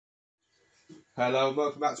Hello and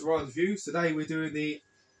welcome back to Ryan's Reviews. Today we're doing the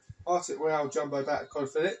Arctic Royale Jumbo Batter Cod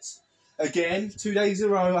Fillets. Again, 2 days in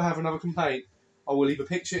a row I have another complaint. I will leave a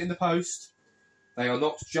picture in the post. They are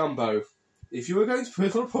not jumbo. If you are going to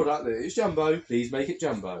put on a product that is jumbo, please make it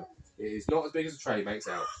jumbo. It is not as big as the tray makes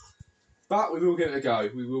out. But we will give it a go.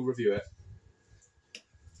 We will review it.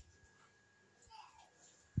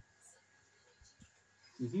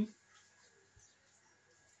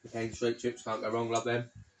 Again, straight chips, can't go wrong, love them.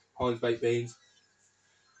 Heinz baked beans.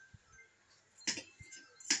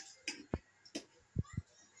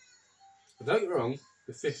 But don't get me wrong,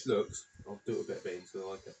 the fish looks, I'll do a bit of beans because I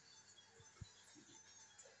like it.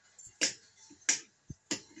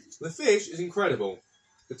 The fish is incredible.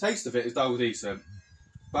 The taste of it is double decent.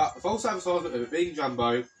 But the false advertisement of it being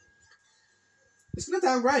jumbo, it's going to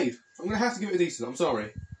downgrade. I'm going to have to give it a decent, I'm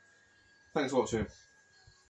sorry. Thanks for watching.